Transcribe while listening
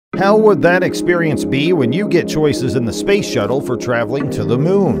How would that experience be when you get choices in the space shuttle for traveling to the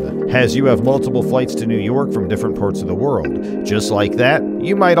moon? As you have multiple flights to New York from different parts of the world. Just like that,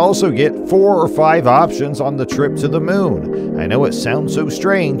 you might also get 4 or 5 options on the trip to the moon. I know it sounds so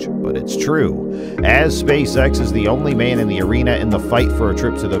strange, but it's true. As SpaceX is the only man in the arena in the fight for a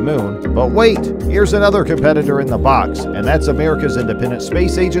trip to the moon. But wait, here's another competitor in the box, and that's America's independent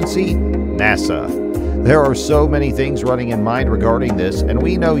space agency, NASA. There are so many things running in mind regarding this, and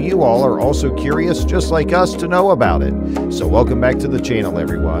we know you all are also curious just like us to know about it. So welcome back to the channel,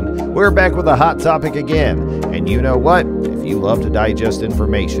 everyone. We're back with a hot topic again, and you know what? If you love to digest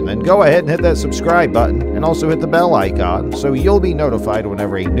information, then go ahead and hit that subscribe button and also hit the bell icon so you'll be notified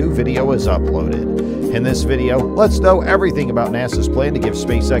whenever a new video is uploaded. In this video, let's know everything about NASA's plan to give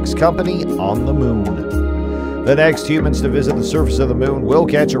SpaceX company on the moon. The next humans to visit the surface of the moon will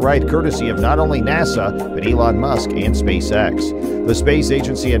catch a ride courtesy of not only NASA, but Elon Musk and SpaceX. The space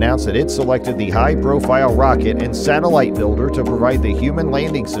agency announced that it selected the high-profile rocket and satellite builder to provide the human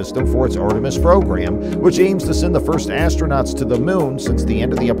landing system for its Artemis program, which aims to send the first astronauts to the moon since the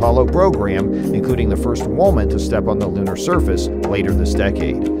end of the Apollo program, including the first woman to step on the lunar surface later this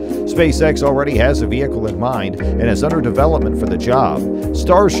decade. SpaceX already has a vehicle in mind and is under development for the job.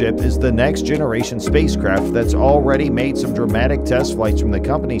 Starship is the next-generation spacecraft that's already made some dramatic test flights from the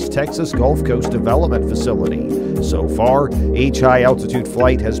company's Texas Gulf Coast development facility. So far, each high-altitude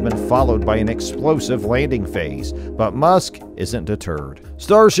flight has been followed by an explosive landing phase, but Musk isn't deterred.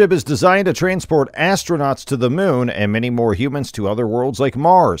 Starship is designed to transport astronauts to the moon and many more humans to other worlds like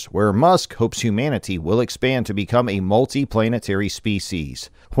Mars, where Musk hopes humanity will expand to become a multi-planetary species.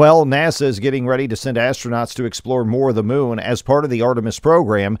 Well, NASA is getting ready to send astronauts to explore more of the moon as part of the Artemis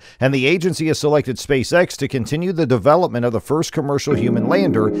program, and the agency has selected SpaceX to continue the development of the first commercial human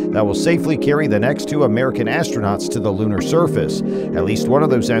lander that will safely carry the next 2 American astronauts to the lunar surface. At least one of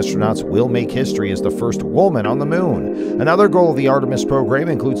those astronauts will make history as the first woman on the moon. Another goal of the Artemis program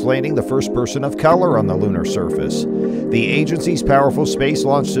includes landing the first person of color on the lunar surface. The agency's powerful Space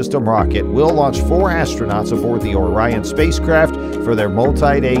Launch System rocket will launch 4 astronauts aboard the Orion spacecraft for their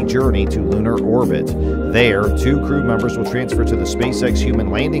multi-day journey to lunar orbit. There, 2 crew members will transfer to the SpaceX Human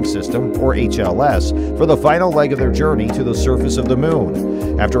Landing System, or HLS, for the final leg of their journey to the surface of the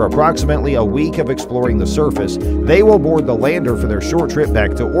moon. After approximately a week of exploring the surface, they will board the lander for their short trip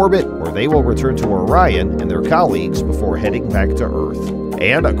back to orbit, where they will return to Orion and their colleagues before heading back to Earth.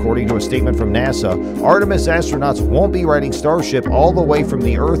 And according to a statement from NASA, Artemis astronauts won't be riding Starship all the way from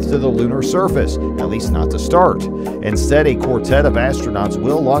the Earth to the lunar surface, at least not to start. Instead, a quartet of astronauts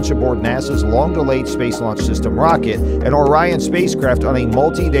will launch aboard NASA's long-delayed Space Launch System rocket and Orion spacecraft on a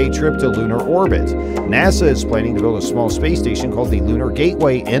multi-day trip to lunar orbit. NASA is planning to build a small space station called the Lunar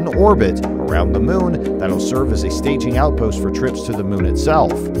Gateway in orbit around the moon that'll serve as a staging outpost for trips to the moon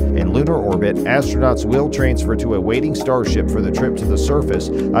itself. In lunar orbit, astronauts will transfer to a waiting Starship for the trip to the surface,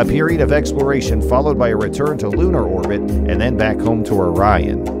 a period of exploration followed by a return to lunar orbit and then back home to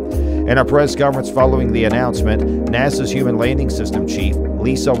Orion. In a press conference following the announcement, NASA's Human Landing System chief,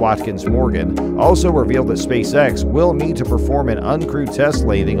 Lisa Watkins Morgan, also revealed that SpaceX will need to perform an uncrewed test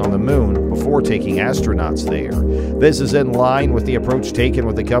landing on the moon before taking astronauts there. This is in line with the approach taken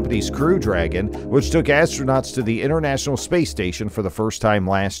with the company's Crew Dragon, which took astronauts to the International Space Station for the first time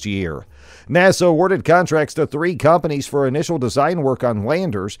last year. NASA awarded contracts to 3 companies for initial design work on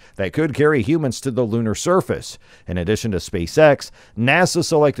landers that could carry humans to the lunar surface. In addition to SpaceX, NASA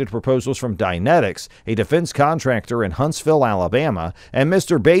selected proposals from Dynetics, a defense contractor in Huntsville, Alabama, and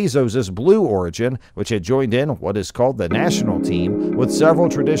Mr. Bezos' Blue Origin, which had joined in what is called the national team with several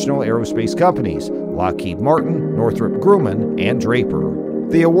traditional aerospace companies, Lockheed Martin, Northrop Grumman, and Draper.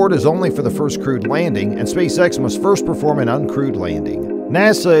 The award is only for the first crewed landing, and SpaceX must first perform an uncrewed landing.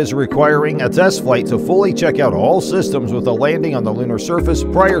 NASA is requiring a test flight to fully check out all systems with a landing on the lunar surface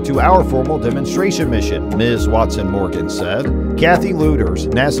prior to our formal demonstration mission, Ms. Watson-Morgan said. Kathy Luders,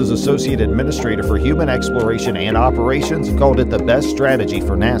 NASA's Associate Administrator for Human Exploration and Operations, called it the best strategy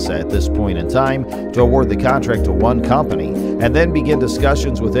for NASA at this point in time to award the contract to one company and then begin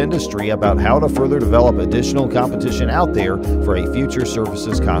discussions with industry about how to further develop additional competition out there for a future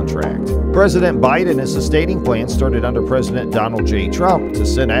services contract. President Biden is sustaining plans started under President Donald J. Trump to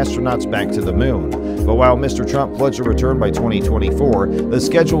send astronauts back to the moon. But while Mr. Trump pledged a return by 2024, the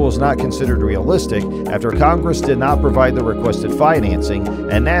schedule was not considered realistic after Congress did not provide the requested financing,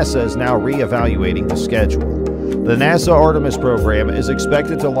 and NASA is now re-evaluating the schedule. The NASA Artemis program is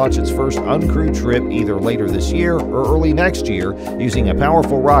expected to launch its first uncrewed trip either later this year or early next year using a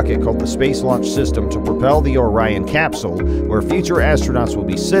powerful rocket called the Space Launch System to propel the Orion capsule, where future astronauts will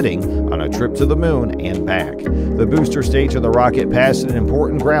be sitting on a trip to the moon and back. The booster stage of the rocket passed an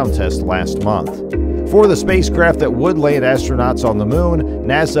important ground test last month. For the spacecraft that would land astronauts on the moon,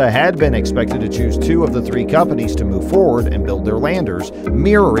 NASA had been expected to choose 2 of the 3 companies to move forward and build their landers,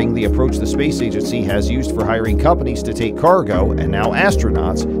 mirroring the approach the space agency has used for hiring companies to take cargo and now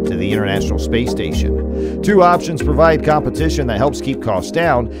astronauts to the International Space Station. 2 options provide competition that helps keep costs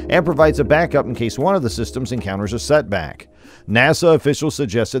down and provides a backup in case one of the systems encounters a setback. NASA officials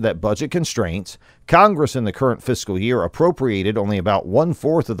suggested that budget constraints, Congress in the current fiscal year appropriated only about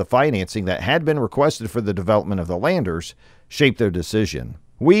 1/4 of the financing that had been requested for the development of the landers, shaped their decision.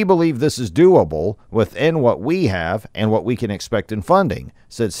 "We believe this is doable within what we have and what we can expect in funding,"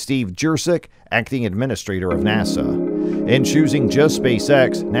 said Steve Jurczyk, acting administrator of NASA. In choosing just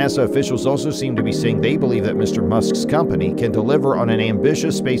SpaceX, NASA officials also seem to be saying they believe that Mr. Musk's company can deliver on an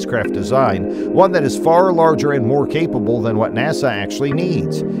ambitious spacecraft design, one that is far larger and more capable than what NASA actually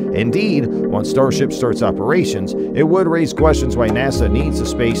needs. Indeed, once Starship starts operations, it would raise questions why NASA needs a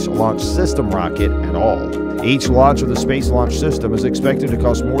Space Launch System rocket at all. Each launch of the Space Launch System is expected to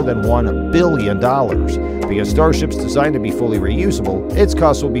cost more than $1 billion. Because Starship's designed to be fully reusable, its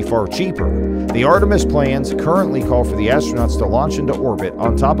costs will be far cheaper. The Artemis plans currently call for the astronauts to launch into orbit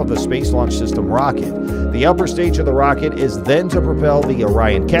on top of a Space Launch System rocket. The upper stage of the rocket is then to propel the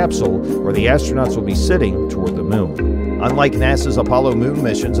Orion capsule, where the astronauts will be sitting toward the moon. Unlike NASA's Apollo moon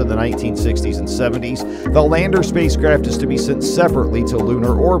missions in the 1960s and 70s, the lander spacecraft is to be sent separately to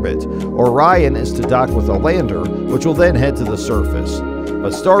lunar orbit. Orion is to dock with a lander, which will then head to the surface.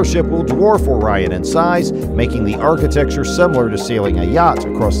 But Starship will dwarf Orion in size, making the architecture similar to sailing a yacht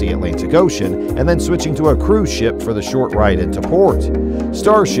across the Atlantic Ocean and then switching to a cruise ship for the short ride into port.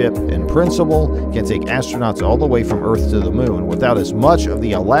 Starship, in principle, can take astronauts all the way from Earth to the moon without as much of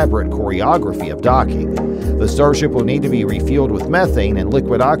the elaborate choreography of docking. The Starship will need to be refueled with methane and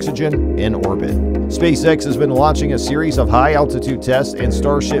liquid oxygen in orbit. SpaceX has been launching a series of high-altitude tests and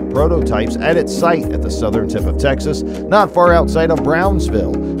Starship prototypes at its site at the southern tip of Texas, not far outside of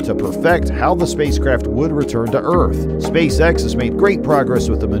Brownsville, to perfect how the spacecraft would return to Earth. SpaceX has made great progress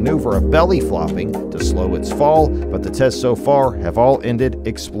with the maneuver of belly flopping to slow its fall, but the tests so far have all ended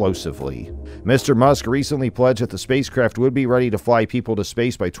explosively. Mr. Musk recently pledged that the spacecraft would be ready to fly people to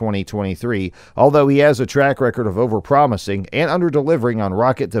space by 2023, although he has a track record of overpromising and under-delivering on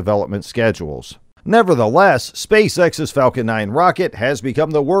rocket development schedules. Nevertheless, SpaceX's Falcon 9 rocket has become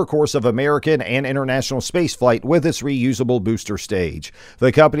the workhorse of American and international spaceflight with its reusable booster stage.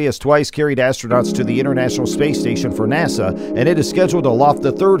 The company has twice carried astronauts to the International Space Station for NASA, and it is scheduled to loft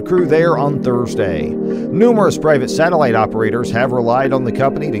the 3rd crew there on Thursday. Numerous private satellite operators have relied on the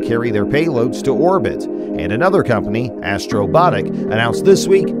company to carry their payloads to orbit, and another company, Astrobotic, announced this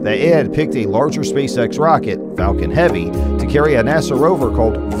week that it had picked a larger SpaceX rocket, Falcon Heavy, to carry a NASA rover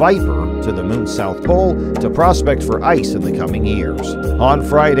called Viper to the moon's south pole to prospect for ice in the coming years. On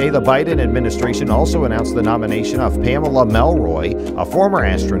Friday, the Biden administration also announced the nomination of Pamela Melroy, a former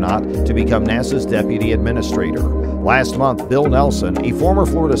astronaut, to become NASA's deputy administrator. Last month, Bill Nelson, a former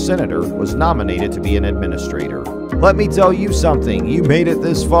Florida senator, was nominated to be an administrator. Let me tell you something, you made it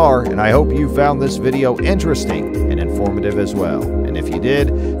this far, and I hope you found this video interesting and informative as well. And if you did,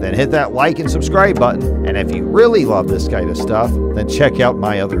 then hit that like and subscribe button, and if you really love this kind of stuff, then check out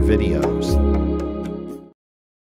my other videos.